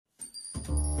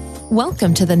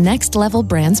Welcome to the Next Level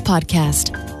Brands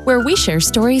podcast, where we share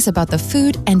stories about the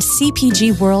food and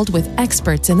CPG world with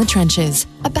experts in the trenches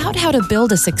about how to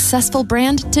build a successful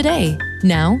brand today.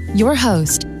 Now, your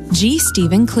host, G.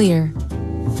 Stephen Clear.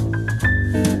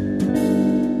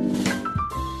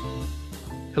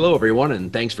 Hello, everyone,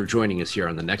 and thanks for joining us here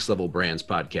on the Next Level Brands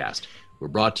podcast. We're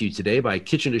brought to you today by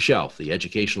Kitchen to Shelf, the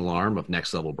educational arm of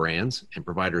Next Level Brands and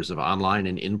providers of online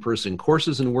and in-person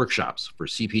courses and workshops for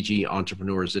CPG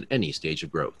entrepreneurs at any stage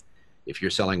of growth. If you're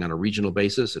selling on a regional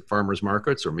basis at farmers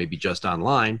markets or maybe just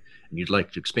online and you'd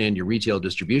like to expand your retail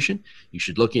distribution, you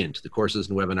should look into the courses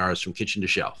and webinars from Kitchen to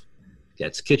Shelf.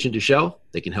 That's Kitchen to Shelf.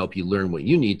 They can help you learn what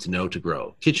you need to know to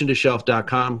grow.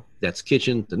 kitchen2shelf.com. That's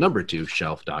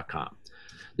shelf.com.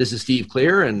 This is Steve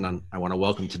Clear, and I want to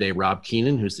welcome today Rob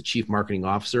Keenan, who's the Chief Marketing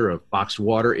Officer of Boxed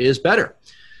Water is Better.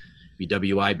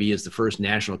 BWIB is the first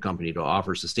national company to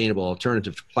offer sustainable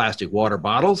alternative to plastic water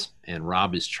bottles, and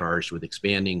Rob is charged with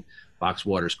expanding Boxed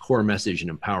Water's core message and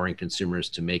empowering consumers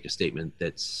to make a statement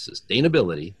that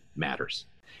sustainability matters.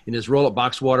 In his role at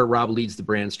Boxed Water, Rob leads the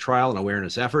brand's trial and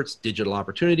awareness efforts, digital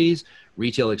opportunities,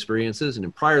 retail experiences, and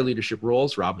in prior leadership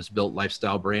roles, Rob has built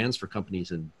lifestyle brands for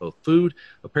companies in both food,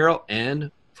 apparel, and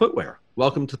footwear.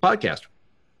 Welcome to the podcast.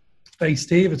 Thanks,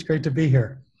 Steve. It's great to be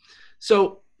here.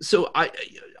 So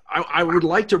I would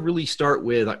like to really start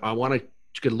with, I want to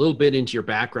get a little bit into your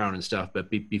background and stuff,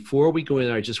 but before we go in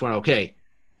there, I just want to, okay,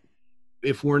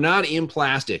 if we're not in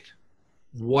plastic,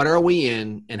 what are we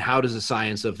in, and how does the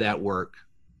science of that work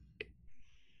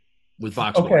with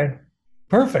Boxed Water? Okay,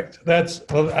 perfect. Let's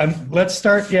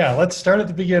start at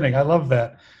the beginning. I love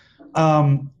that.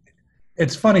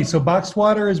 It's funny. So Boxed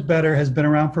Water is Better has been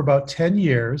around for about 10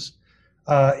 years,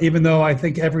 even though I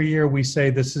think every year we say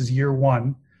this is year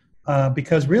one,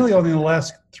 because really only in the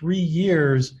last 3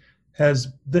 years has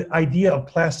the idea of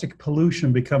plastic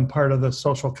pollution become part of the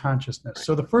social consciousness.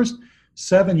 So the first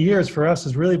 7 years for us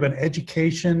has really been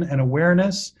education and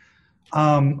awareness.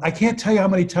 I can't tell you how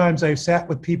many times I've sat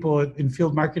with people in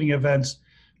field marketing events,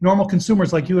 normal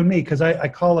consumers like you and me, because I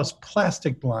call us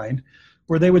plastic blind,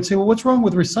 where they would say, well, what's wrong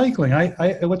with recycling?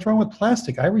 What's wrong with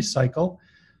plastic? I recycle.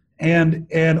 And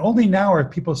only now are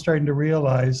people starting to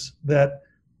realize that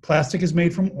plastic is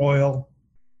made from oil.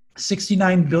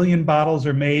 69 billion bottles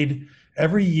are made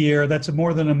every year. That's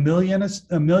more than a million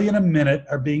a minute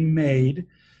are being made.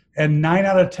 And 9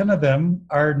 out of 10 of them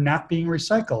are not being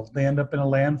recycled. They end up in a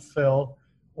landfill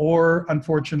or,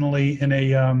 unfortunately, in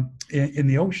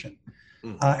the ocean.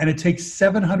 And it takes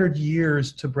 700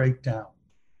 years to break down.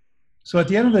 So at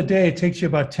the end of the day, it takes you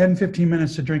about 10, 15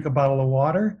 minutes to drink a bottle of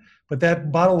water, but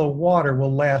that bottle of water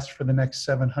will last for the next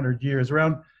 700 years.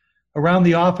 Around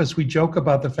the office, we joke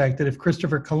about the fact that if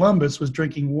Christopher Columbus was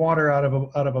drinking water out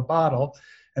of a bottle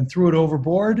and threw it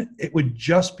overboard, it would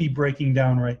just be breaking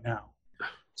down right now.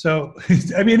 So, you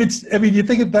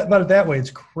think about it that way,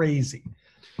 it's crazy.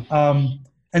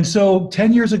 And so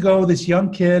 10 years ago, this young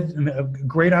kid, a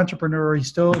great entrepreneur, he's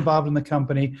still involved in the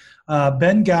company,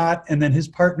 Ben Gott, and then his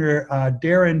partner,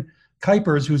 Darren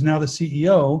Kuipers, who's now the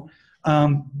CEO,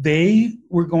 they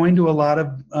were going to a lot of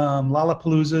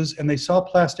Lollapaloozas, and they saw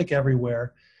plastic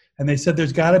everywhere. And they said,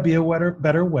 there's got to be a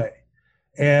better way.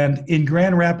 And in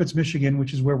Grand Rapids, Michigan,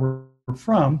 which is where we're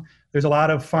from, there's a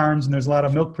lot of farms and there's a lot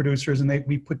of milk producers, and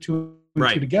we put two and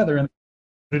two together and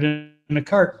put it in a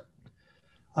cart.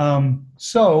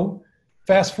 So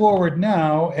fast forward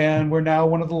now, and we're now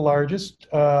one of the largest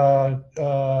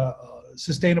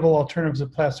sustainable alternatives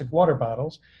of plastic water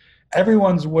bottles.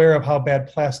 Everyone's aware of how bad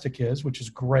plastic is, which is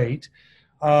great.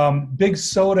 Big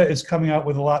Soda is coming out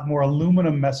with a lot more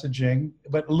aluminum messaging,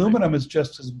 but aluminum is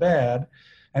just as bad.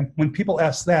 And when people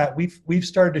ask that, we've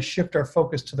started to shift our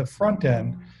focus to the front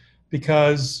end,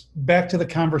 because back to the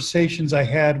conversations I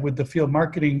had with the field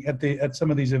marketing at some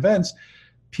of these events,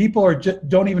 people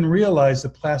don't even realize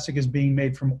that plastic is being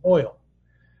made from oil.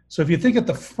 So if you think at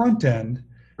the front end,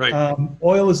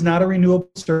 oil is not a renewable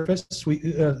surface.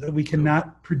 We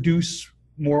cannot produce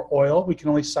more oil. We can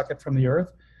only suck it from the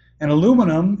earth. And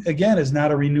aluminum, again, is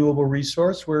not a renewable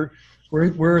resource.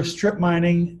 We're strip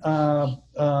mining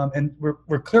and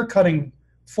we're clear cutting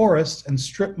forests and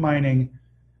strip mining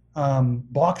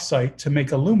bauxite to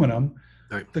make aluminum.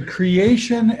 Right. The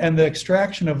creation and the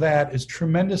extraction of that is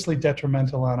tremendously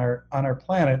detrimental on our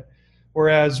planet,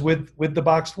 whereas with the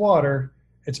Boxed Water,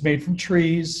 it's made from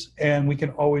trees, and we can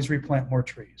always replant more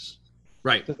trees.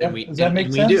 Right. Does that make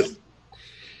sense? We do.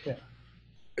 Yeah.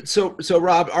 So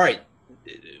Rob, all right,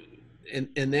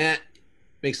 and that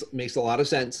makes a lot of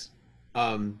sense.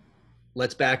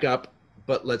 Let's back up,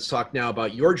 but let's talk now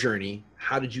about your journey.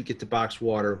 How did you get to Boxed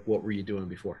Water? What were you doing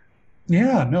before?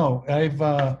 Yeah, no,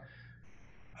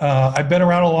 I've been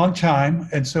around a long time,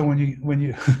 and so when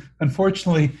you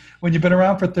unfortunately, when you've been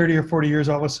around for 30 or 40 years,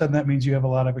 all of a sudden that means you have a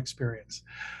lot of experience.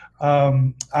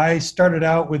 I started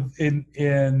out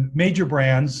in major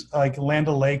brands like Land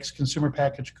O'Lakes, consumer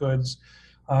packaged goods,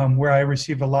 where I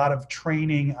received a lot of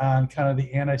training on kind of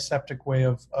the antiseptic way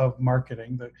of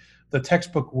marketing, the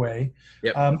textbook way.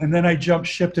 Yep. And then I jumped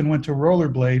ship and went to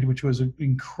Rollerblade, which was an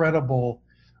incredible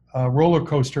roller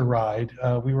coaster ride.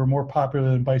 We were more popular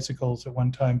than bicycles at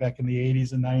one time back in the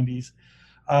 80s and 90s.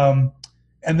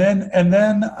 And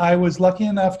then I was lucky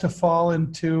enough to fall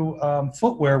into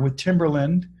footwear with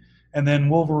Timberland, and then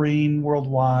Wolverine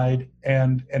Worldwide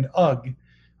and UGG,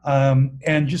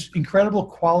 and just incredible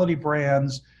quality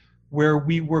brands where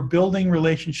we were building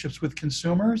relationships with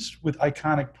consumers with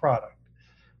iconic product.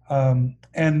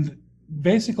 And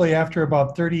basically after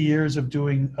about 30 years of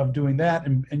doing that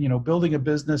and building a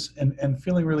business and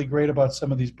feeling really great about some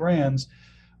of these brands,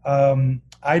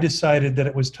 I decided that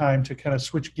it was time to kind of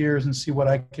switch gears and see what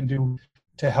I can do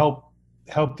to help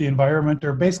the environment,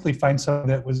 or basically find something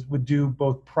that would do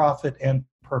both profit and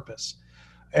purpose.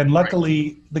 And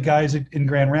luckily, the guys in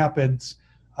Grand Rapids,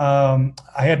 I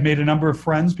had made a number of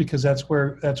friends because that's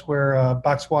where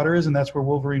Box Water is, and that's where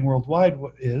Wolverine Worldwide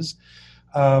is.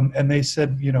 And they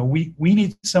said, we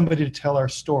need somebody to tell our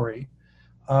story.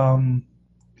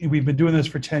 We've been doing this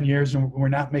for 10 years, and we're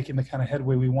not making the kind of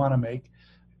headway we want to make.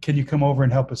 Can you come over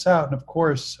and help us out? And of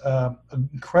course, an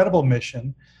incredible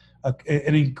mission,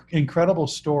 an incredible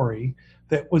story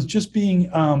that was just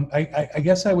being, I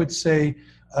guess I would say,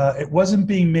 it wasn't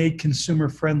being made consumer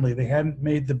friendly. They hadn't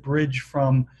made the bridge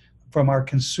from our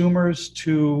consumers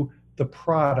to the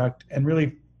product, and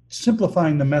really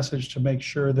simplifying the message to make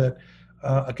sure that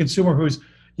a consumer who's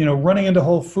running into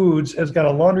Whole Foods has got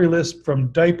a laundry list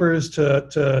from diapers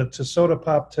to soda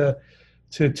pop to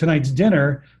tonight's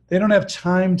dinner. They don't have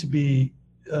time to be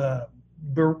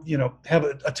have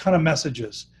a ton of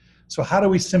messages. So how do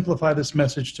we simplify this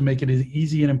message to make it as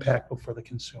easy and impactful for the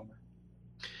consumer?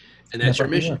 And that's your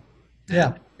mission.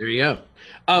 Yeah. There you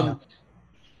go.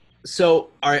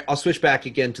 So, all right, I'll switch back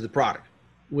again to the product,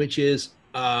 which is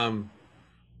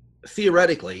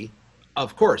theoretically,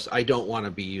 of course, I don't want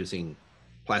to be using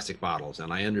plastic bottles,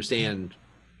 and I understand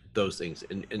those things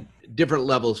and different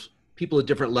levels, people at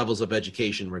different levels of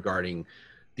education regarding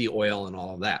the oil and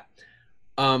all of that.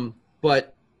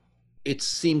 But it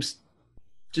seems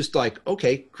just like,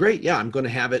 okay, great. Yeah, I'm going to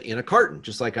have it in a carton,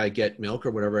 just like I get milk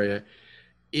or whatever.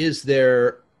 Is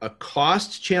there a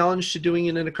cost challenge to doing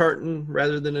it in a carton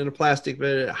rather than in a plastic?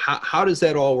 How does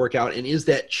that all work out? And is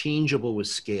that changeable with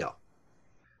scale?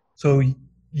 So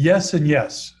yes and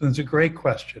yes. That's a great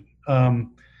question.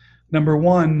 Number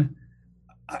one,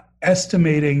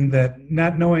 estimating that,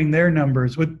 not knowing their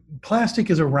numbers. With plastic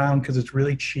is around because it's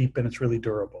really cheap and it's really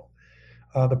durable.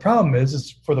 The problem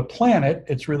is for the planet,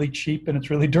 it's really cheap and it's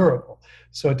really durable.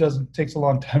 So it takes a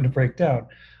long time to break down.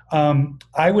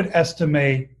 I would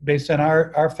estimate, based on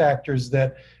our factors,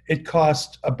 that it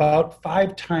costs about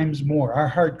 5 times more. Our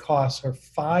hard costs are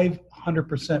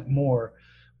 500% more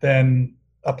than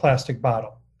a plastic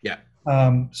bottle. Yeah.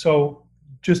 So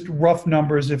just rough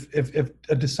numbers, if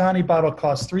a Dasani bottle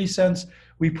costs 3 cents,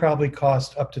 we probably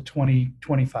cost up to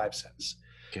 25 cents.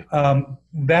 Okay.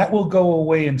 That will go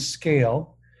away in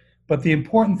scale. But the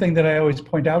important thing that I always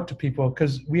point out to people,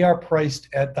 because we are priced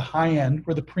at the high end,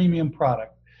 we're the premium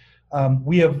product.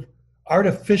 We have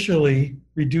artificially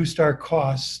reduced our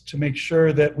costs to make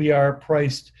sure that we are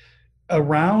priced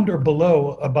around or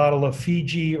below a bottle of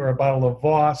Fiji or a bottle of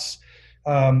Voss.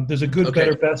 There's a good,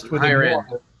 better, best with higher end.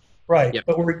 Right. Yep.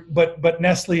 But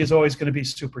Nestle is always going to be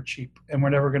super cheap, and we're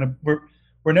never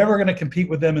going to compete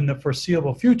with them in the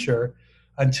foreseeable future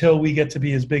until we get to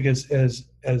be as big as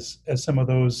some of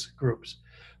those groups.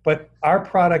 But our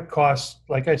product costs,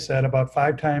 like I said, about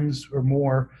 5 times or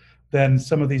more than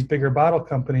some of these bigger bottle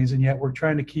companies, and yet we're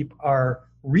trying to keep our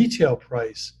retail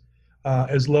price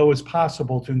as low as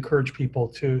possible to encourage people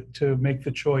to make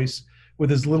the choice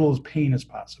with as little pain as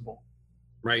possible.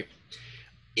 Right.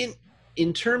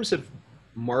 In terms of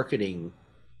marketing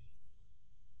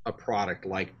a product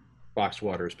like Box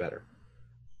Water is Better,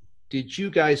 did you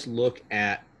guys look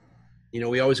at, we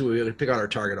pick out our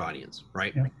target audience,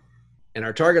 right? Yeah. And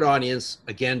our target audience,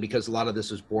 again, because a lot of this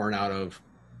was born out of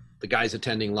the guys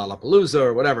attending Lollapalooza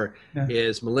or whatever,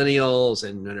 is millennials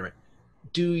and whatever.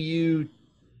 Do you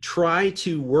try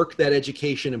to work that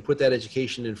education and put that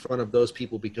education in front of those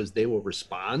people because they will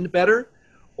respond better?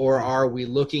 Or are we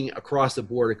looking across the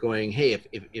board at going, hey,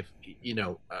 if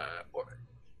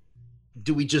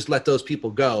do we just let those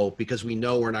people go because we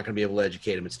know we're not going to be able to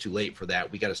educate them? It's too late for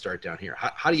that. We got to start down here.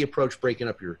 How do you approach breaking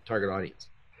up your target audience?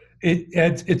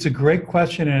 It's a great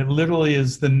question, and it literally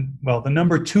is the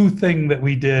number two thing that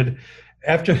we did.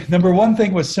 After number one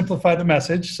thing was simplify the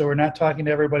message, so we're not talking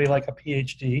to everybody like a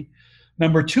PhD.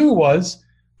 Number two was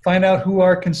find out who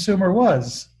our consumer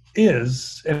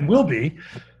is, and will be.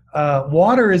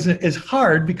 Water is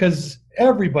hard because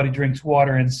everybody drinks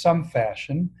water in some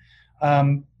fashion,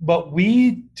 but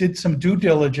we did some due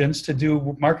diligence to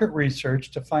do market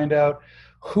research to find out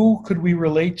who could we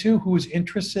relate to, who is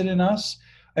interested in us,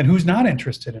 and who's not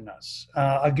interested in us.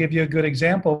 I'll give you a good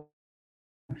example.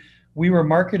 We were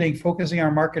focusing our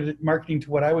marketing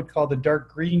to what I would call the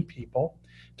dark green people,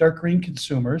 dark green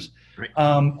consumers, right.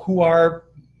 Who are,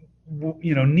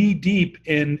 knee deep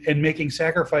in making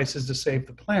sacrifices to save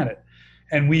the planet,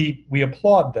 and we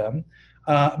applaud them.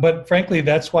 But frankly,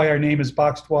 that's why our name is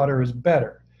Boxed Water is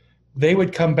Better. They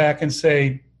would come back and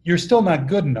say, "You're still not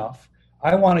good enough.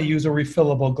 I want to use a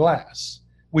refillable glass,"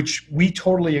 which we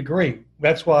totally agree.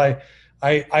 That's why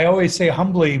I always say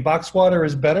humbly, boxed water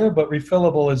is better, but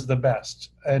refillable is the best.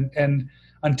 And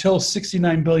until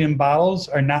 69 billion bottles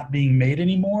are not being made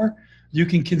anymore, you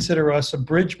can consider us a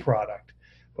bridge product.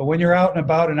 But when you're out and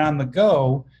about and on the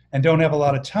go and don't have a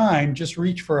lot of time, just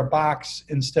reach for a box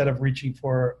instead of reaching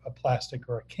for a plastic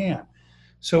or a can.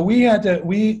 So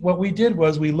what we did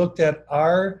was we looked at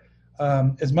our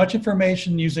as much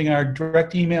information using our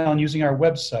direct email and using our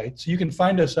website. So you can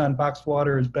find us on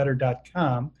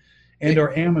boxedwaterisbetter.com and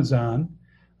or Amazon.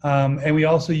 And we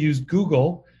also used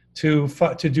Google to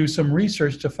do some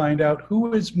research to find out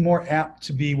who is more apt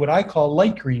to be what I call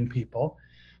light green people,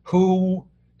 who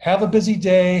have a busy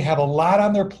day, have a lot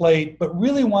on their plate, but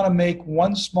really want to make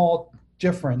one small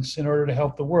difference in order to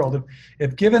help the world.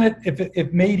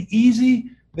 If made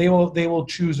easy, they will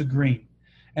choose a green.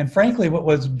 And frankly, what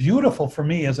was beautiful for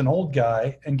me as an old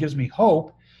guy and gives me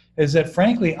hope is that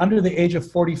frankly, under the age of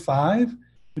 45,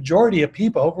 majority of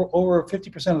people, over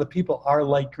 50% of the people are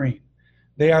light green.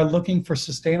 They are looking for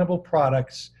sustainable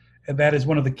products, and that is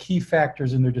one of the key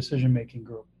factors in their decision-making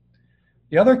group.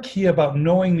 The other key about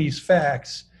knowing these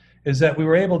facts is that we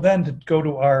were able then to go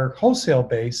to our wholesale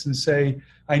base and say,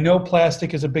 I know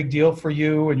plastic is a big deal for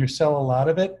you and you sell a lot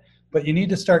of it, but you need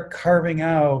to start carving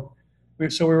out.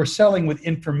 So we were selling with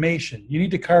information. You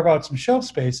need to carve out some shelf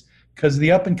space because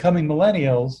the up and coming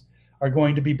millennials are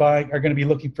going to be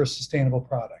looking for sustainable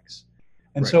products.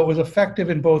 And right. So it was effective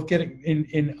in both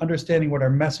in understanding what our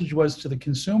message was to the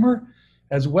consumer,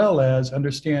 as well as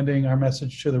understanding our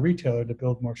message to the retailer to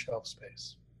build more shelf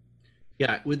space.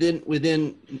 Yeah,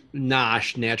 within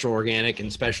NOSH, natural, organic,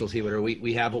 and specialty,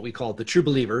 we have what we call the true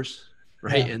believers,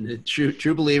 right? Yeah. And the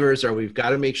true believers we've got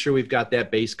to make sure we've got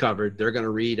that base covered. They're going to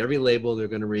read every label. They're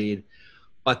going to read,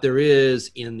 but there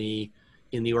is in the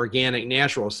organic,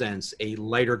 natural sense a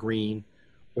lighter green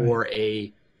or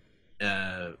a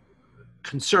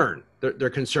concern.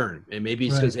 They're concerned, and maybe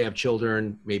it's because they have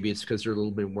children. Maybe it's because they're a little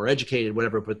bit more educated,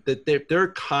 whatever. But they're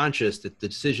conscious that the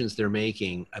decisions they're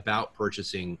making about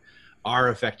purchasing are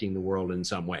affecting the world in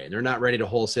some way. And they're not ready to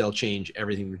wholesale change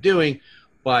everything they're doing,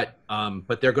 but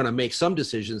they're going to make some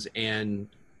decisions, and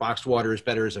boxed water is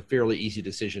better is a fairly easy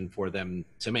decision for them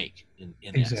to make in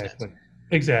that sense.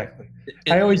 Exactly.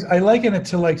 I liken it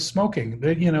to like smoking.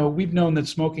 We've known that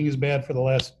smoking is bad for the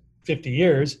last 50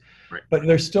 years, right. But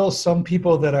there's still some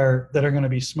people that are going to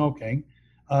be smoking,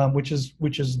 which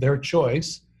is their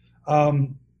choice.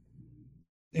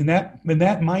 In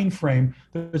that mind frame,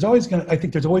 there's always going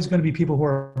to be people who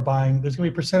are buying. There's going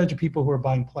to be a percentage of people who are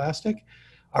buying plastic.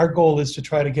 Our goal is to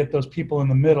try to get those people in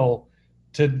the middle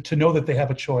to know that they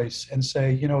have a choice and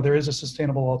say, there is a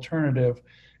sustainable alternative.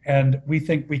 And we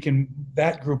think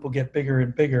that group will get bigger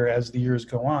and bigger as the years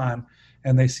go on,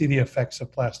 and they see the effects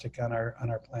of plastic on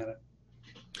our planet.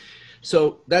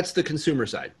 So that's the consumer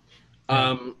side.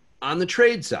 On the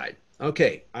trade side,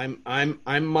 okay, I'm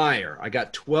Meyer. I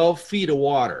got 12 feet of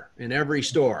water in every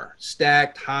store,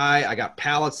 stacked high. I got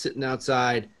pallets sitting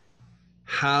outside.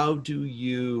 How do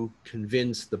you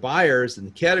convince the buyers and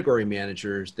the category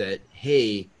managers that,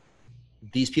 hey,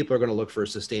 these people are going to look for a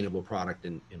sustainable product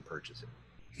and purchase it?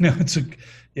 No,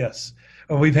 yes.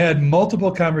 We've had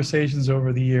multiple conversations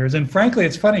over the years. And frankly,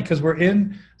 it's funny because we're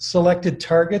in selected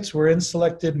Targets, we're in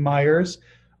selected Meyers,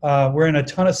 we're in a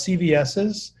ton of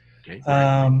CVS's. Okay.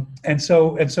 And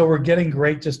so we're getting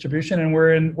great distribution, and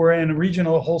we're in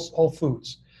regional Whole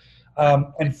Foods.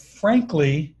 And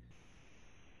frankly,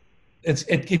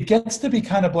 it gets to be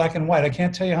kind of black and white. I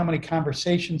can't tell you how many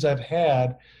conversations I've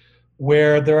had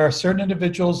where there are certain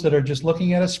individuals that are just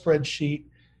looking at a spreadsheet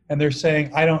and they're saying,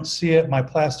 I don't see it, my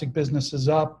plastic business is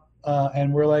up.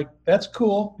 And we're like, that's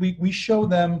cool. We show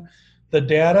them the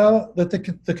data,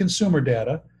 the consumer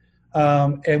data,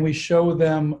 and we show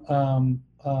them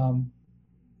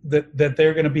that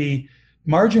they're going to be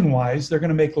margin-wise, they're going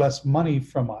to make less money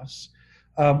from us.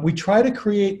 We try to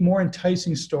create more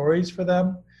enticing stories for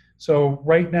them. So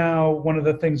right now, one of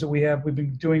the things that we've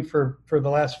been doing for the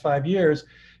last 5 years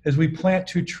is we plant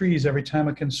 2 trees every time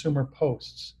a consumer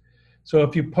posts. So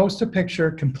if you post a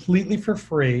picture completely for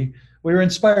free, we were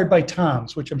inspired by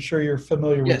Tom's, which I'm sure you're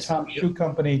familiar with, Tom's Shoe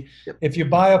Company. Yep. If you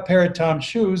buy a pair of Tom's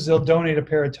shoes, they'll donate a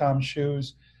pair of Tom's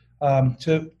shoes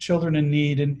to children in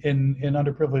need in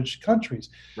underprivileged countries.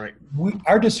 Right.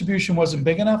 Our distribution wasn't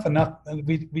big enough, and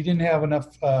we didn't have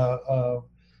enough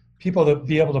people to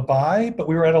be able to buy, but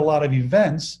we were at a lot of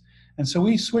events. And so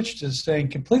we switched to saying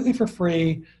completely for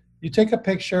free, you take a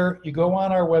picture, you go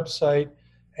on our website,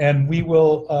 and we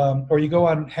will, or you go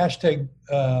on hashtag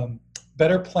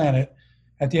Better Planet.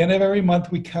 At the end of every month,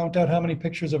 we count out how many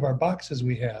pictures of our boxes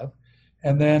we have.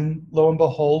 And then, lo and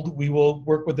behold, we will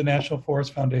work with the National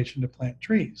Forest Foundation to plant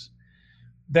trees.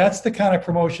 That's the kind of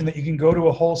promotion that you can go to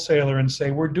a wholesaler and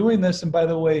say, we're doing this, and by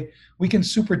the way, we can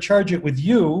supercharge it with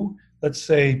you, let's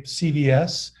say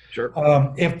CVS. Sure.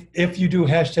 If you do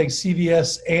hashtag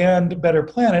CVS and Better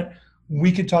Planet,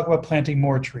 we could talk about planting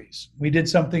more trees. We did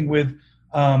something with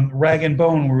Rag and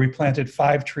Bone where we planted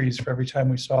 5 trees for every time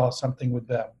we saw something with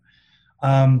them.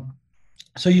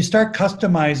 So you start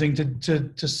customizing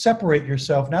to separate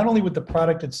yourself, not only with the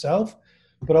product itself,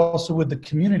 but also with the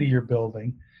community you're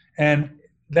building. And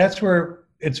that's where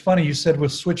it's funny, you said we'll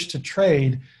switch to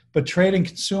trade, but trade and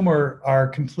consumer are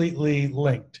completely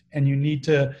linked, and you need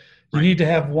to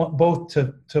have both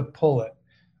to pull it.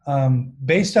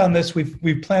 Based on this,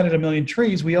 we've planted 1 million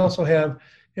trees. We also have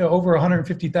over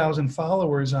 150,000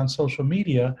 followers on social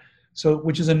media,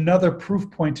 which is another proof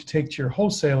point to take to your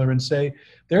wholesaler and say,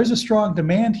 there's a strong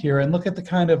demand here, and look at the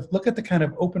kind of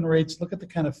open rates, look at the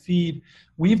kind of feed.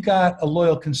 We've got a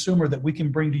loyal consumer that we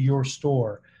can bring to your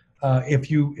store if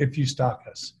you stock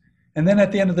us. And then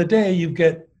at the end of the day, you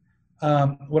get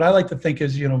what I like to think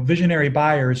is visionary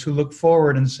buyers who look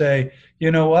forward and say,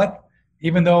 you know what,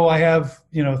 even though I have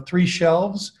 3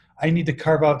 shelves, I need to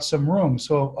carve out some room.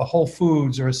 So a Whole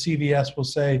Foods or a CVS will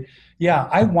say, yeah,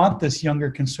 I want this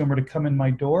younger consumer to come in my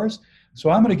doors,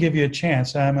 so I'm going to give you a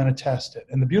chance and I'm going to test it.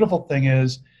 And the beautiful thing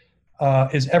is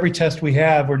every test we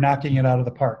have, we're knocking it out of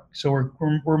the park. So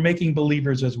we're making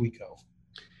believers as we go.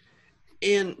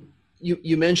 And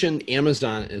you mentioned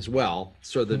Amazon as well,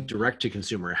 so the direct to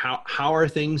consumer. How are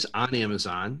things on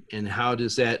Amazon, and how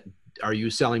does that? Are you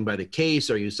selling by the case?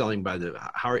 Are you selling by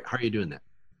how are you doing that?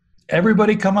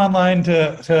 Everybody come online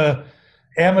to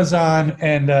Amazon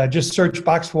and just search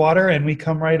Boxed Water, and we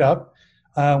come right up.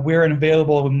 We're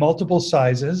available in multiple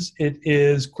sizes. It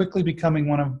is quickly becoming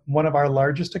one of our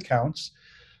largest accounts,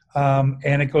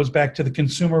 and it goes back to the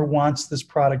consumer wants this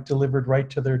product delivered right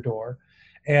to their door.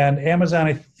 And Amazon,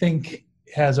 I think,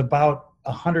 has about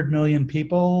 100 million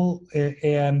people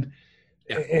and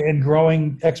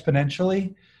growing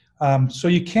exponentially. So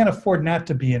you can't afford not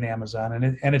to be in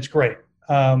Amazon, and it's great.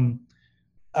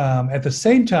 At the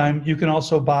same time, you can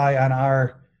also buy on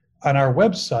our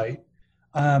website.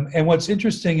 And what's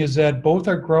interesting is that both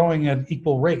are growing at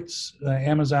equal rates,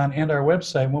 Amazon and our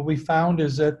website. And what we found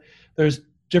is that there's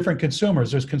different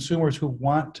consumers. There's consumers who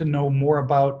want to know more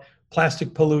about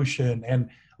plastic pollution and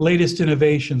latest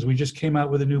innovations. We just came out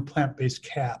with a new plant-based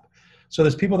cap. So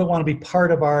there's people that want to be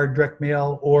part of our direct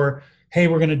mail, or, hey,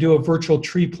 we're going to do a virtual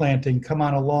tree planting, come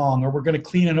on along, or we're going to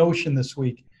clean an ocean this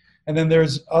week. And then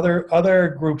there's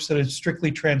other groups that are strictly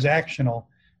transactional,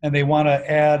 and they want to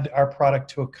add our product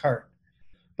to a cart.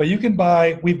 But you can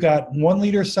buy, we've got 1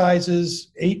 liter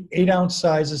sizes, 8 ounce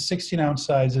sizes, 16 ounce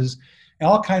sizes, and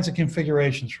all kinds of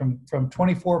configurations from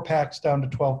 24 packs down to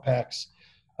 12 packs.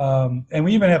 And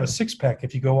we even have a 6-pack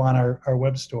if you go on our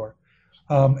web store.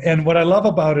 And what I love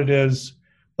about it is,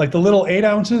 like the little 8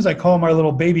 ounces, I call them our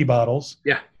little baby bottles.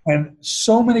 Yeah. And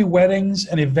so many weddings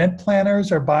and event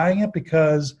planners are buying it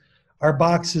because our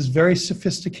box is very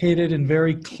sophisticated and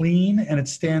very clean, and it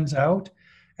stands out.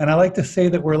 And I like to say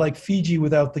that we're like Fiji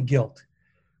without the guilt.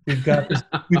 We've got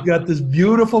this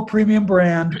beautiful premium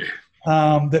brand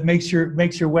that makes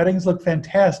your weddings look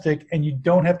fantastic, and you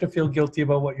don't have to feel guilty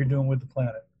about what you're doing with the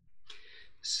planet.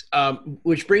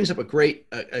 Which brings up a great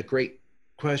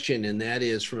question, and that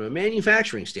is from a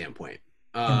manufacturing standpoint.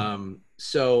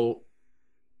 So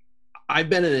I've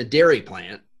been in a dairy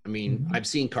plant. I mean, I've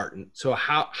seen carton. So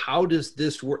how does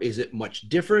this work? Is it much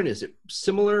different? Is it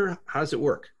similar? How does it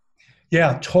work?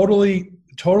 Yeah,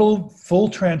 total full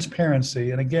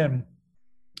transparency. And again,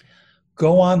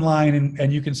 go online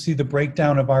and you can see the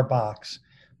breakdown of our box,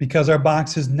 because our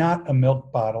box is not a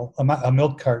milk bottle, a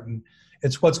milk carton.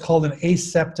 It's what's called an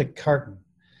aseptic carton.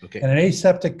 Okay. And an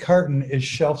aseptic carton is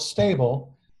shelf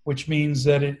stable, which means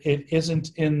that it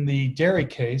isn't in the dairy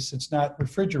case. It's not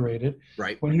refrigerated.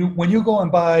 Right. When you go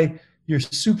and buy your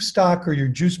soup stock or your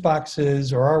juice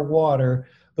boxes or our water,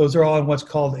 those are all in what's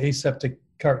called aseptic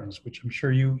cartons, which I'm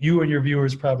sure you and your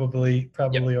viewers probably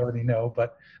already know,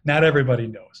 but not everybody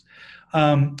knows.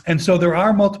 And so there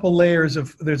are multiple layers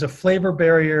there's a flavor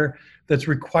barrier that's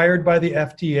required by the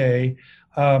FDA.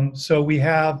 So we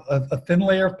have a thin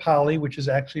layer of poly, which is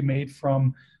actually made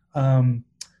from,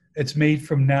 it's made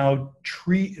from now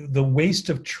the waste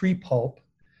of tree pulp.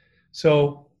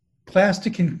 So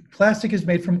plastic is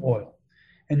made from oil,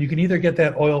 and you can either get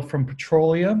that oil from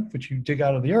petroleum, which you dig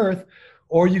out of the earth,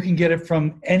 or you can get it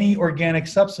from any organic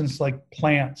substance like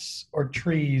plants or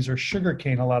trees or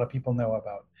sugarcane. A lot of people know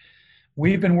about.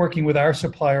 We've been working with our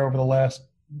supplier over the last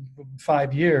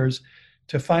 5 years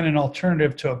to find an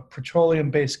alternative to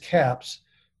petroleum-based caps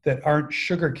that aren't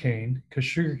sugarcane, because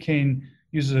sugarcane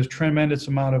uses a tremendous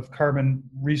amount of carbon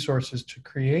resources to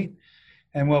create.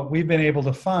 And what we've been able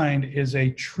to find is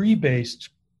a tree-based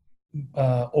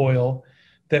oil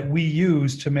that we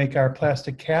use to make our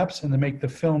plastic caps and to make the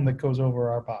film that goes over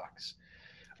our box.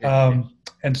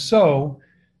 And so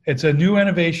it's a new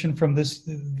innovation from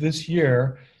this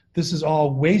year. This is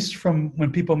all waste from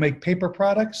when people make paper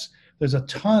products. There's a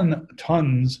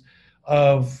tons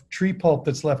of tree pulp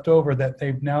that's left over that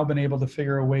they've now been able to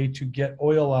figure a way to get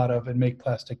oil out of and make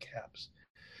plastic caps.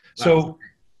 Wow.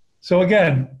 So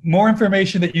again, more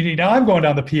information that you need. Now I'm going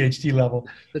down the PhD level.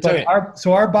 That's but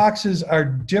okay. Our boxes are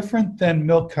different than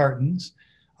milk cartons.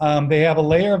 They have a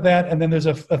layer of that, and then there's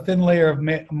a thin layer of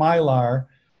mylar.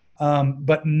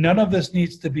 But none of this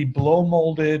needs to be blow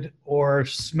molded or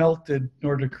smelted in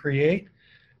order to create.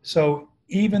 So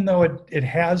even though it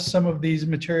has some of these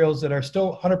materials that are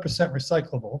still 100%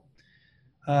 recyclable,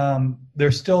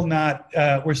 they're still not,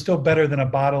 we're still better than a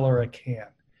bottle or a can.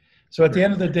 So at the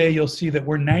end of the day, you'll see that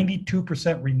we're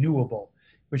 92% renewable,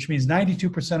 which means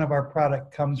 92% of our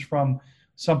product comes from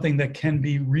something that can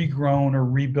be regrown or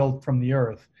rebuilt from the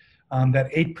earth.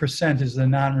 That 8% is the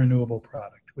non-renewable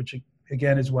product, which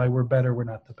again is why we're better, we're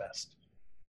not the best.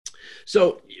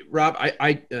 So Rob,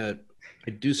 I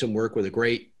do some work with a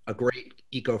great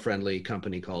eco-friendly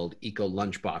company called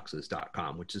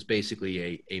ecolunchboxes.com, which is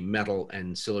basically a metal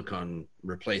and silicone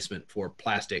replacement for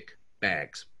plastic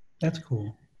bags. That's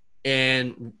cool.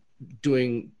 And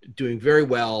doing very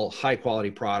well, high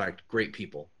quality product, great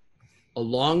people.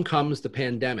 Along comes the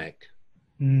pandemic,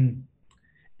 and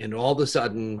all of a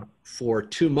sudden, for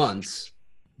 2 months,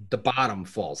 the bottom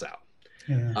falls out.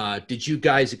 Yeah. Did you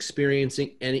guys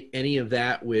experiencing any of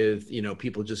that with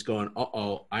people just going,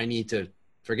 uh-oh, I need to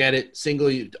forget it,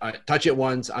 touch it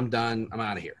once, I'm done, I'm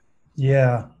out of here?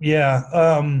 Yeah.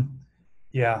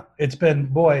 It's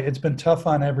been tough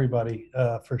on everybody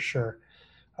for sure.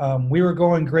 We were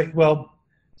going great. Well,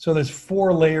 so there's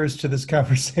 4 layers to this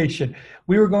conversation.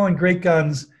 We were going great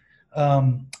guns.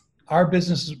 Our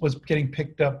business was getting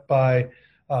picked up by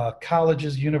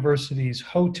colleges, universities,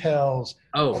 hotels,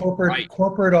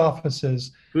 corporate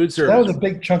offices. Food service. So that was a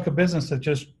big chunk of business that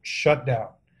just shut down,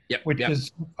 which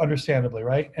is understandably,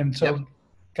 right? And so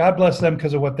God bless them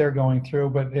because of what they're going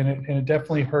through, but it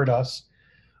definitely hurt us.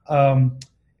 And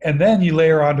then you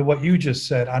layer onto what you just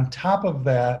said. On top of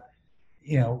that,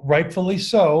 rightfully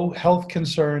so, health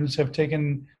concerns have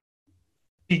taken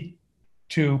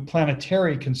to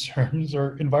planetary concerns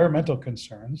or environmental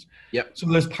concerns. Yep. So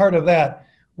there's part of that.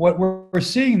 What we're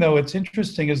seeing, though, it's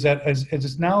interesting, is that as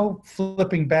it's now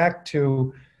flipping back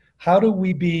to how do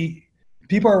we be,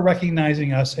 people are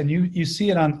recognizing us, and you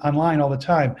see it online all the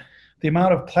time, the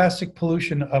amount of plastic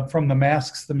pollution from the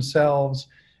masks themselves,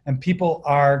 and people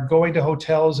are going to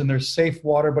hotels and there's safe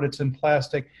water, but it's in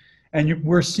plastic. And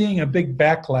we're seeing a big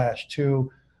backlash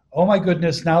to, oh my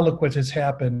goodness, now look what has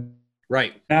happened.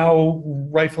 Right. Now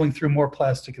rifling through more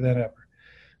plastic than ever.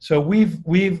 So we've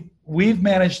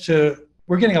managed to,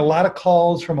 we're getting a lot of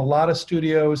calls from a lot of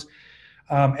studios,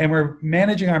 and we're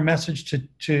managing our message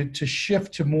to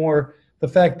shift to more the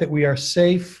fact that we are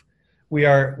safe, we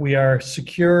are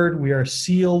secured, we are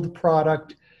sealed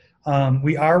product.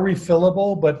 We are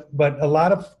refillable, but a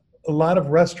lot of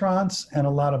restaurants and a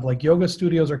lot of like yoga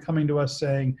studios are coming to us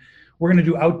saying, we're going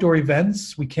to do outdoor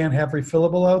events. We can't have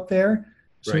refillable out there.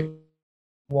 So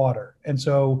water. And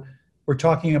so we're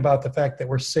talking about the fact that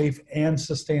we're safe and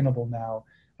sustainable now.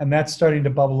 And that's starting to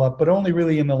bubble up, but only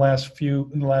really in the last few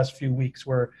weeks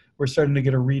where we're starting to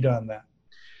get a read on that.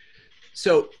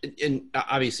 So, and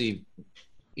obviously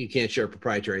you can't share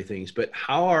proprietary things, but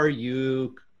how are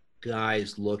you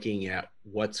guys looking at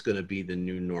what's going to be the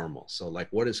new normal. So like,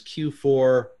 what does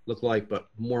Q4 look like? But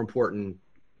more important,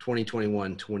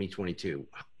 2021, 2022.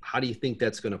 How do you think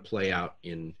that's going to play out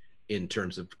in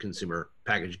terms of consumer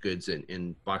packaged goods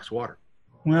and boxed water?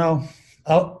 Well,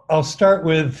 I'll start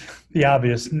with the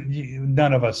obvious.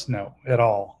 None of us know at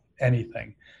all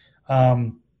anything.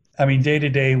 I mean, day to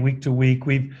day, week to week,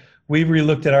 we've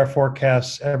relooked at our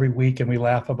forecasts every week, and we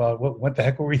laugh about what the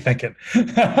heck were we thinking?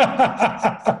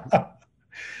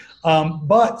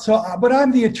 But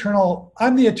I'm the eternal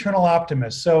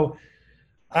optimist. So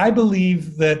I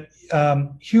believe that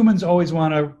humans always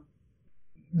want to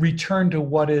return to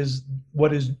what is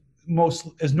most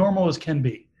as normal as can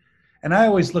be. And I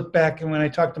always look back, and when I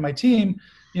talk to my team,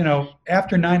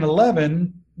 after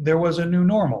 9/11, there was a new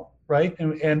normal, right?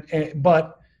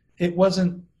 But it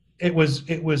wasn't. It was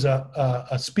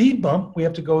a speed bump. We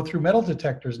have to go through metal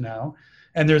detectors now,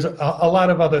 and there's a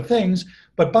lot of other things.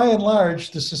 But by and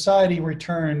large, the society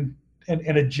returned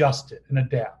and adjusted and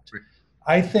adapt. Right.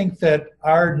 I think that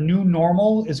our new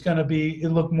normal is going to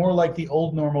look more like the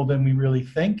old normal than we really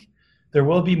think. There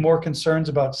will be more concerns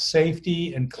about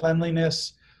safety and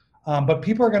cleanliness, but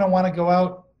people are going to want to go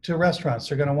out to restaurants.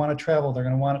 They're going to want to travel. They're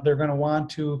going to want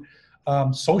to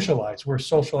socialize. We're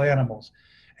social animals.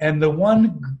 And the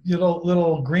one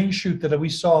little green shoot that we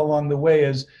saw along the way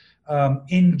is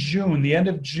in June, the end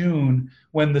of June,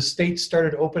 when the states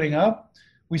started opening up,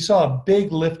 we saw a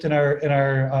big lift in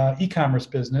our e-commerce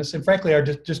business, and frankly our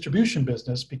distribution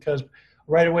business, because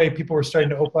right away people were starting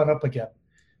to open up again,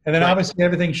 and then obviously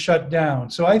everything shut down.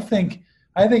 So I think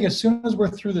as soon as we're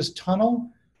through this tunnel,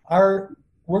 we're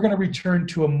going to return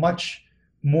to a much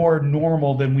more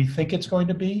normal than we think it's going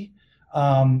to be.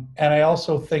 And I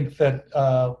also think that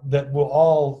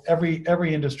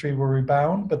every industry will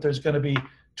rebound, but there's going to be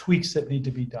tweaks that need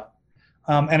to be done.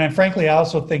 And then frankly, I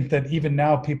also think that even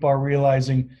now people are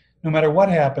realizing no matter what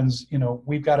happens,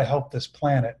 we've got to help this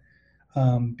planet,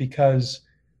 because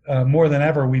more than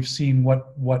ever, we've seen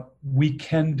what we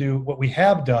can do, what we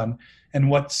have done, and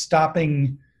what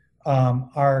stopping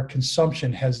our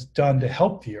consumption has done to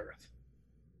help the earth.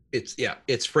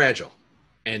 It's fragile.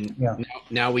 And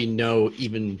now we know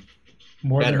even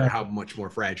more better how much more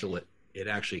fragile it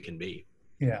actually can be.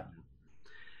 Yeah.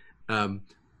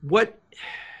 What,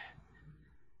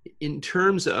 in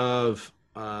terms of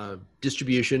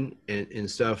distribution and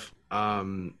stuff,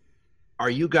 are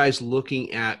you guys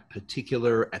looking at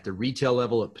the retail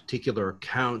level, at particular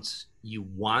accounts you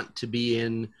want to be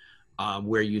in,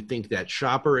 where you think that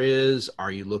shopper is?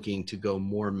 Are you looking to go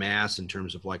more mass in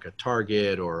terms of like a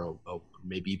Target or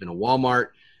maybe even a Walmart?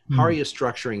 How are you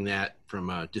structuring that from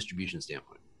a distribution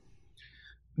standpoint?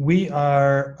 We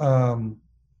are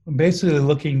basically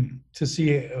looking to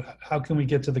see how can we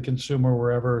get to the consumer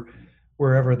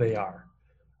wherever they are.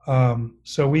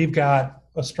 So we've got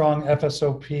a strong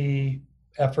FSOP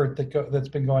effort that's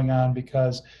been going on,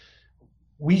 because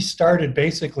we started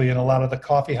basically in a lot of the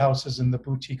coffee houses and the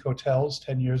boutique hotels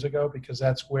 10 years ago, because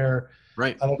that's where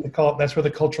I like to call it, that's where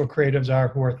the cultural creatives are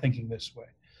who are thinking this way.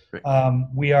 Right.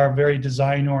 We are very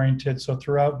design oriented. So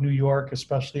throughout New York,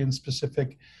 especially in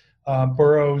specific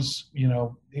boroughs,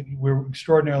 we're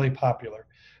extraordinarily popular.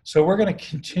 So we're going to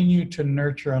continue to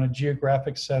nurture on a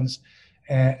geographic sense,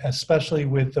 especially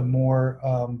with the more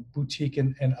boutique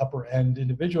and upper end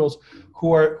individuals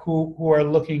who are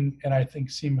looking, and I think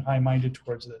seem high-minded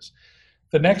towards this.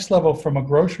 The next level from a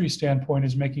grocery standpoint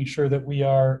is making sure that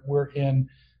we're in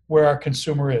where our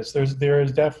consumer is. There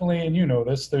is definitely, and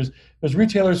there's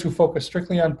retailers who focus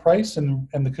strictly on price, and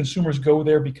the consumers go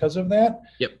there because of that.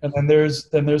 Yep. And then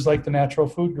there's like the natural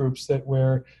food groups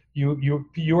where you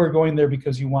are going there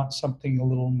because you want something a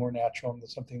little more natural, and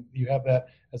something you have that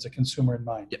as a consumer in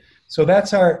mind. Yep. So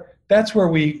that's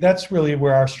really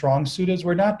where our strong suit is.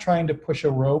 We're not trying to push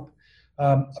a rope.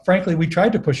 Frankly, we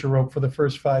tried to push a rope for the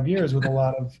first 5 years with a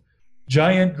lot of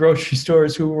giant grocery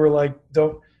stores who were like,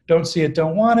 don't see it,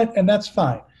 don't want it, and that's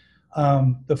fine.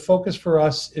 The focus for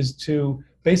us is to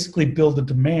basically build a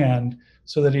demand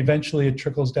so that eventually it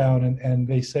trickles down, and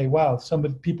they say, wow, some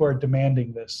people are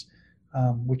demanding this,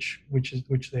 which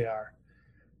they are.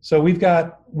 So we've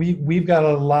got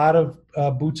a lot of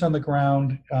boots on the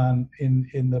ground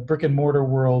in the brick and mortar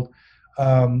world,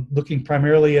 looking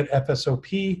primarily at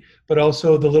FSOP, but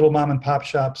also the little mom and pop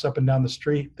shops up and down the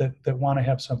street that want to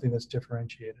have something that's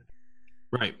differentiated.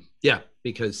 Right. Yeah,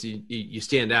 because you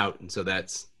stand out, and so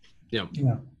that's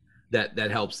that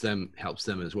helps them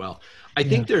as well. I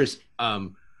think there's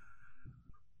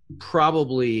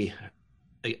probably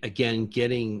again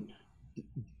getting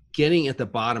at the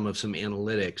bottom of some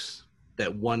analytics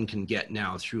that one can get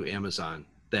now through Amazon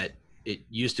that it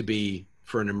used to be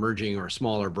for an emerging or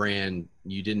smaller brand,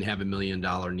 you didn't have $1 million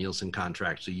Nielsen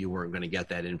contract, so you weren't going to get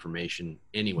that information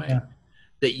anyway. Yeah.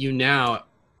 That you now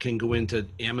can go into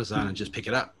Amazon and just pick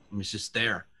it up. I mean, it's just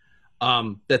there.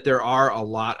 That there are a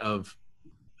lot of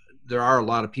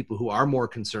people who are more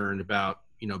concerned about,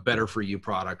 better for you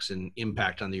products and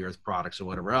impact on the earth products and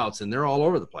whatever else. And they're all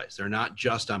over the place. They're not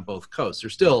just on both coasts.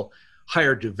 There's still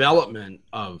higher development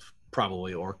of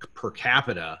probably or per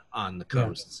capita on the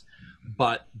coasts,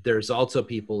 but there's also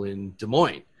people in Des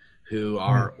Moines who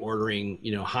are ordering,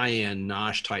 high-end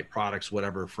Nosh type products,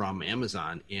 whatever, from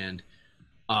Amazon. And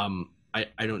I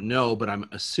don't know, but I'm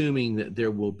assuming that there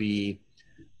will be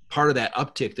part of that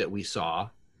uptick that we saw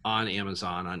on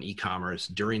Amazon, on e-commerce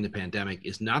during the pandemic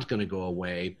is not going to go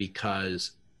away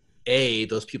because A,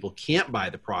 those people can't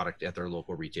buy the product at their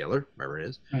local retailer, wherever it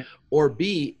is, or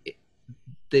B,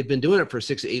 they've been doing it for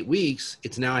 6 to 8 weeks.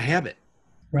 It's now a habit.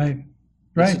 Right.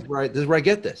 This is where I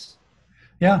get this.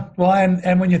 Yeah. Well,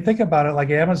 and when you think about it,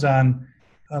 like Amazon,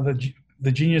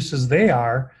 the geniuses they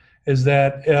are, is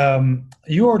that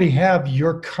you already have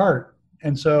your cart.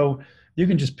 And so you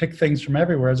can just pick things from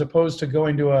everywhere as opposed to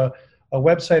going to a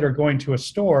website or going to a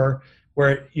store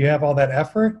where you have all that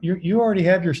effort. You already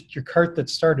have your cart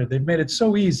that's started. They've made it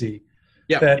so easy.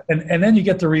 Yeah. And then you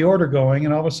get the reorder going,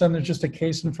 and all of a sudden there's just a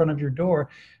case in front of your door,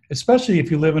 especially if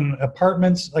you live in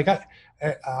apartments. Like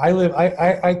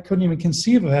I couldn't even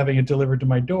conceive of having it delivered to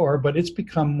my door, but it's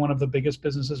become one of the biggest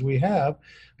businesses we have,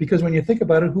 because when you think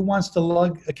about it, who wants to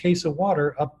lug a case of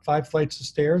water up 5 flights of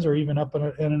stairs or even up in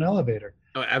an elevator?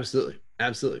 Oh, absolutely.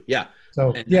 Absolutely. Yeah.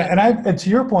 So, and to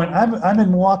your point, I'm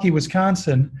in Milwaukee,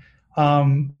 Wisconsin,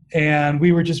 and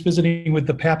we were just visiting with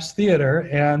the Pabst Theater,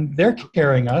 and they're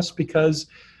carrying us because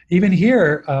even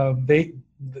here,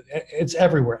 it's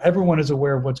everywhere. Everyone is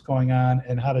aware of what's going on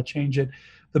and how to change it.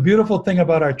 The beautiful thing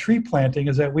about our tree planting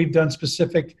is that we've done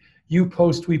specific "You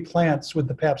Post, We Plants" with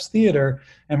the Pabst Theater,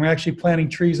 and we're actually planting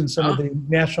trees in some of the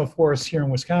national forests here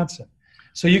in Wisconsin.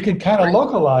 So you can kind of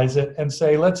localize it and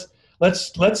say, let's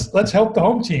help the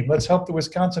home team. Let's help the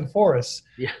Wisconsin forests,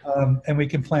 and we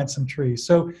can plant some trees.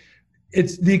 So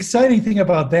it's the exciting thing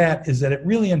about that is that it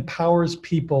really empowers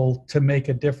people to make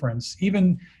a difference,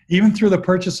 even through the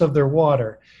purchase of their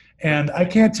water. And I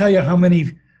can't tell you how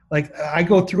many. Like I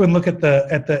go through and look at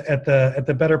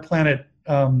the Better Planet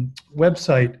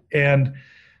website, and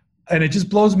it just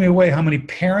blows me away how many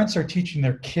parents are teaching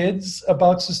their kids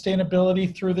about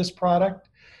sustainability through this product.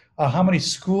 How many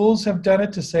schools have done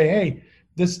it to say, hey,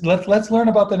 let's learn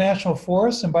about the national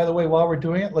forests, and by the way, while we're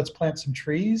doing it, let's plant some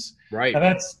trees. Right.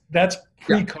 And that's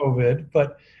pre-COVID,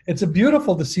 but it's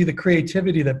beautiful to see the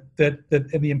creativity that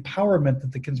and the empowerment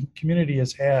that the community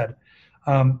has had.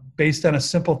 Based on a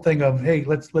simple thing of, hey,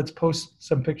 let's post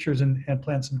some pictures and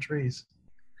plant some trees.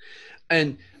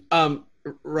 And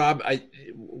Rob,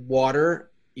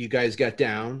 water, you guys got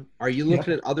down. Are you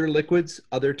looking at other liquids,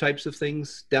 other types of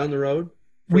things down the road?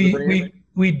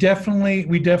 We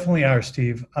definitely are,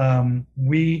 Steve.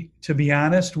 To be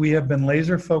honest, we have been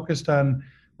laser focused on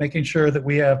making sure that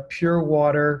we have pure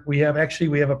water. We have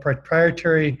a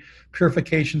proprietary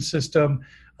purification system.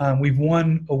 We've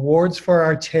won awards for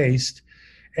our taste.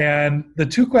 And the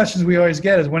two questions we always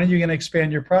get is, when are you going to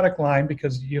expand your product line?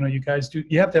 Because you guys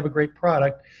you have to have a great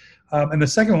product. And the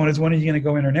second one is, when are you going to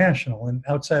go international? And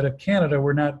outside of Canada,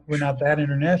 we're not that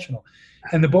international.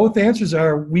 And both answers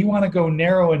are, we want to go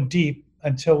narrow and deep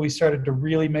until we started to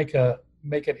really make an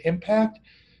impact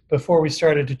before we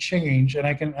started to change. And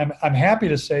I'm happy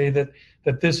to say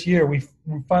that this year we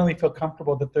finally feel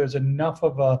comfortable that there's enough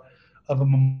of a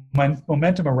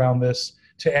momentum around this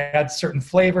to add certain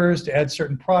flavors, to add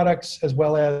certain products, as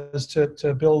well as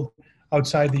to build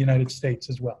outside the United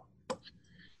States as well.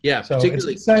 Yeah, so it's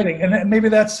exciting, and maybe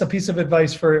that's a piece of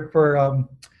advice for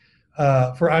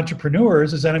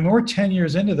entrepreneurs. Is that, we're 10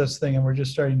 years into this thing, and we're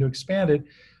just starting to expand it.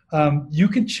 You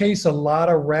can chase a lot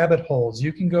of rabbit holes.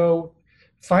 You can go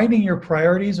finding your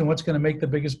priorities and what's going to make the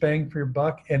biggest bang for your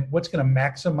buck, and what's going to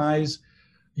maximize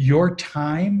your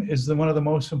time is one of the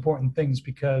most important things,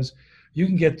 because you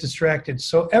can get distracted.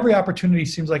 So every opportunity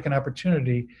seems like an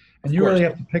opportunity, and you really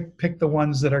have to pick the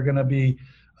ones that are going to be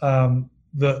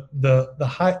the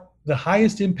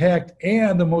highest impact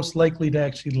and the most likely to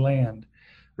actually land.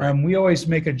 Right. We always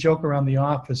make a joke around the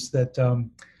office that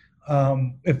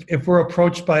if we're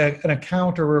approached by an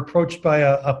account, or we're approached by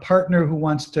a partner who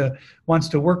wants to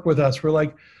work with us, we're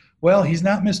like, well, he's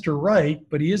not Mr. Right,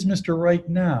 but he is Mr. Right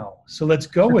now. So let's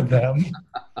go with them.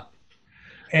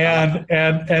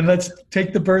 And let's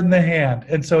take the bird in the hand.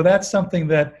 And so that's something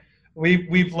that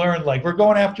we've learned. Like, we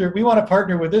want to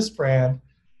partner with this brand,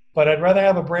 but I'd rather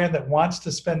have a brand that wants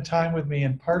to spend time with me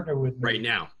and partner with me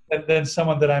than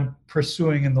someone that I'm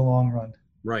pursuing in the long run.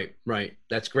 Right.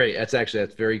 That's great. That's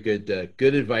very good.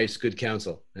 Good advice. Good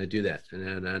counsel. I do that,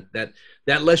 and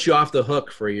that lets you off the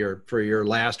hook for your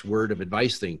last word of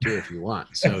advice thing too, if you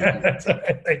want. So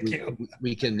Thank you.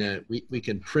 We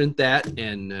can print that,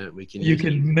 and we can. You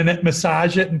can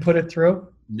massage it and put it through.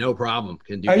 No problem.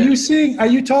 Can do. Are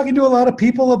you talking to a lot of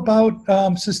people about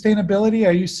sustainability?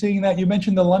 Are you seeing that? You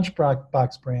mentioned the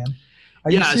Lunchbox brand.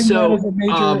 Are you seeing that as a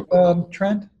major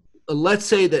trend? Let's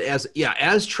say that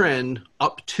as trend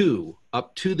up to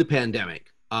the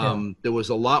pandemic, there was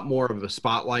a lot more of a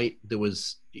spotlight. There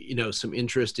was, some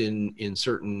interest in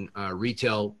certain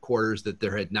retail quarters that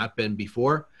there had not been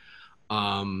before,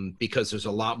 because there's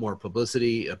a lot more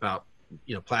publicity about,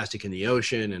 plastic in the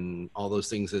ocean and all those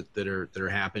things that are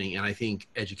happening. And I think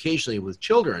educationally with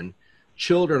children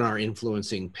are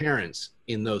influencing parents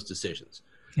in those decisions.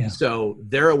 Yeah. So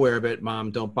they're aware of it.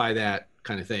 Mom, don't buy that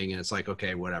kind of thing. And it's like,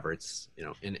 okay, whatever. It's,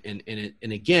 and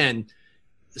again,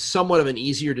 somewhat of an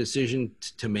easier decision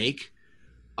to make,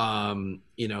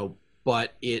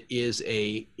 but it is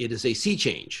a sea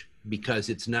change, because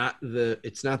it's not the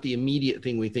immediate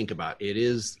thing we think about. It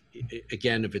is,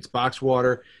 again, if it's boxed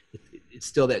water, it's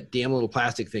still that damn little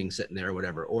plastic thing sitting there or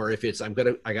whatever. Or if it's, I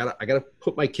gotta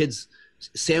put my kid's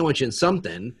sandwich in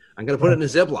something, I'm going to put it in a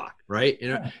Ziploc, right?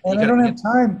 And I don't have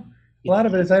time. A lot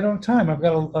of it is I don't have time. I've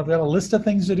got a list of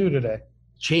things to do today.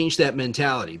 Change that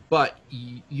mentality. But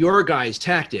your guy's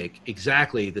tactic,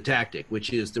 exactly the tactic,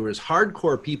 which is there was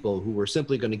hardcore people who were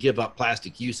simply going to give up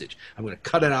plastic usage. I'm going to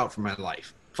cut it out from my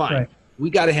life. Fine. Right.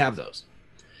 We got to have those.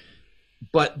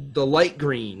 But the light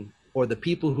green, or the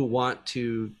people who want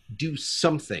to do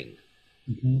something,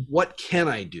 what can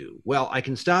I do? Well, I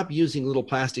can stop using little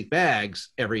plastic bags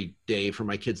every day for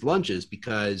my kids' lunches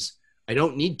because I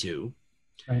don't need to.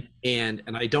 Right. And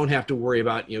I don't have to worry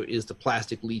about, is the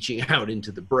plastic leaching out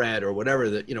into the bread or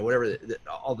whatever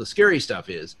all the scary stuff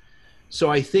is. So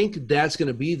I think that's going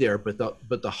to be there. But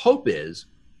the hope is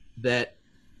that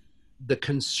the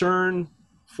concern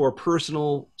for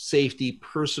personal safety,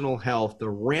 personal health, the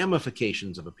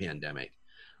ramifications of a pandemic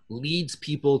leads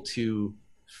people to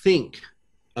think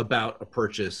about a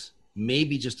purchase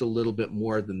maybe just a little bit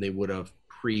more than they would have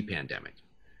pre-pandemic.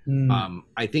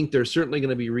 I think they're certainly going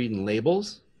to be reading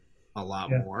labels a lot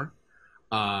more,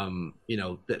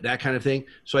 that kind of thing.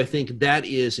 So I think that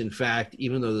is, in fact,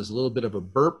 even though there's a little bit of a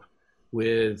burp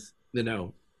with,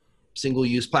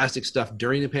 single-use plastic stuff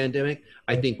during the pandemic,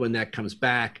 I think when that comes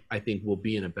back, I think we'll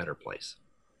be in a better place.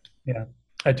 Yeah,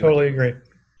 I totally agree.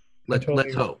 Let's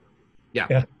hope.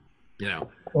 Yeah.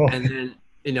 And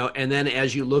then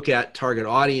as you look at target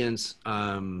audience,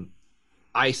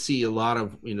 I see a lot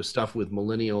of stuff with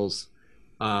millennials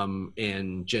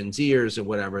and Gen Zers and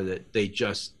whatever, that they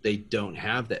don't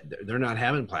have that. They're not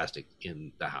having plastic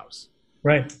in the house.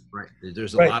 Right.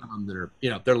 There's a lot of them that are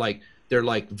they're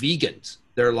like vegans.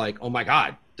 They're like, oh my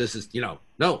God, this is no,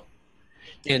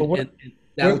 and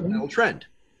that'll trend.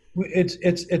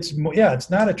 It's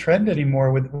not a trend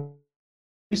anymore with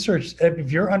research.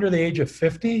 If you're under the age of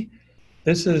 50,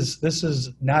 this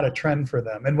is not a trend for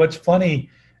them. And what's funny,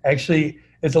 actually,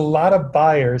 is a lot of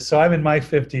buyers. So I'm in my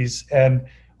 50s, and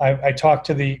I talk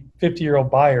to the 50-year-old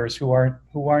buyers who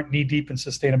aren't knee deep in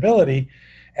sustainability.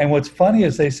 And what's funny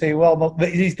is they say, well,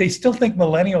 they still think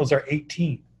millennials are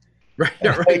 18.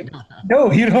 Right.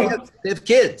 No, you don't. They have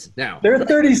kids now. They're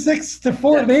 36 to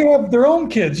 40. Yeah. They have their own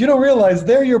kids. You don't realize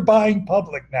they're your buying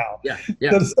public now. Yeah.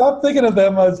 So stop thinking of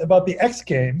them as about the X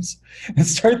Games and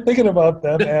start thinking about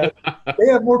them as they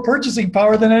have more purchasing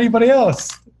power than anybody else.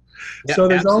 Yeah, so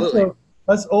there's also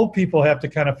us old people have to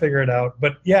kind of figure it out.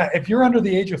 But yeah, if you're under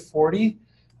the age of 40,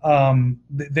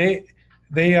 they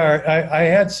are. I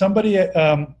had somebody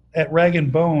at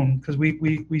Rag & Bone, because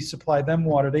we supply them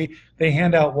water. They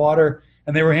hand out water,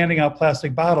 and they were handing out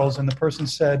plastic bottles, and the person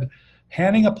said,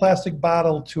 handing a plastic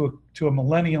bottle to a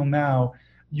millennial now,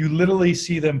 you literally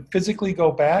see them physically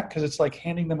go back, because it's like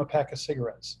handing them a pack of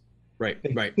cigarettes. Right.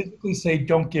 They physically say,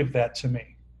 don't give that to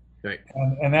me. Right.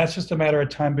 And that's just a matter of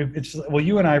time.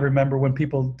 You and I remember when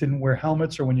people didn't wear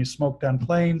helmets, or when you smoked on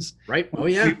planes. Right. Oh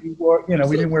yeah.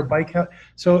 We didn't wear bike helmets.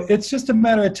 So it's just a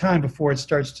matter of time before it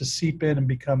starts to seep in and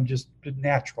become just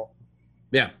natural.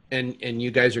 Yeah. And you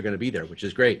guys are going to be there, which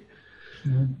is great.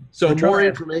 Mm-hmm. So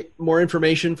more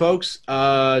information, folks,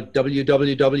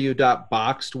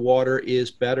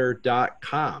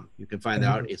 www.boxedwaterisbetter.com. You can find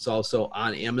out. It's also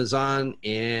on Amazon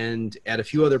and at a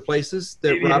few other places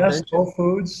that CVS, Rob mentioned. Whole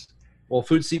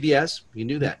Foods, CVS. You can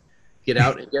do that. Get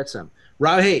out and get some.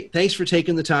 Rob, hey, thanks for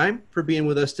taking the time for being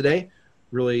with us today.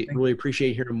 Really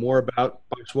appreciate hearing more about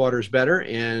Box Waters Better.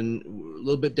 And a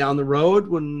little bit down the road,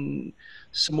 when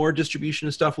some more distribution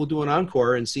and stuff, we'll do an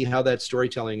encore and see how that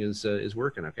storytelling is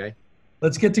working. Okay.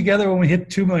 Let's get together when we hit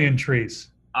 2 million trees.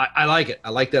 I like it. I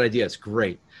like that idea. It's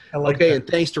great. Okay. And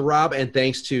thanks to Rob, and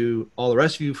thanks to all the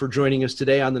rest of you for joining us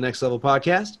today on the Next Level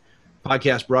Podcast.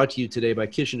 Podcast brought to you today by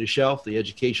Kitchen to Shelf, the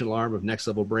educational arm of Next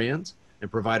Level Brands, and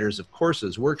providers of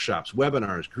courses, workshops,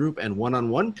 webinars, group, and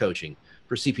one-on-one coaching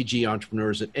for CPG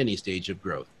entrepreneurs at any stage of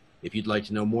growth. If you'd like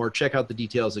to know more, check out the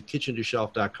details at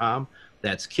kitchen2shelf.com.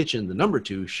 That's kitchen, the number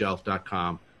 2,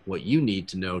 shelf.com, what you need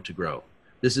to know to grow.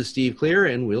 This is Steve Clear,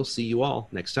 and we'll see you all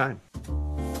next time.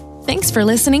 Thanks for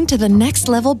listening to the Next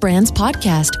Level Brands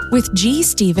podcast with G.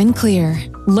 Stephen Clear.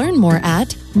 Learn more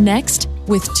at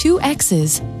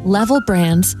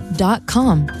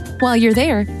next.levelbrands.com. While you're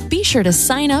there, be sure to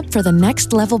sign up for the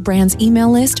Next Level Brands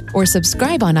email list or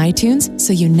subscribe on iTunes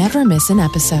so you never miss an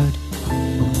episode.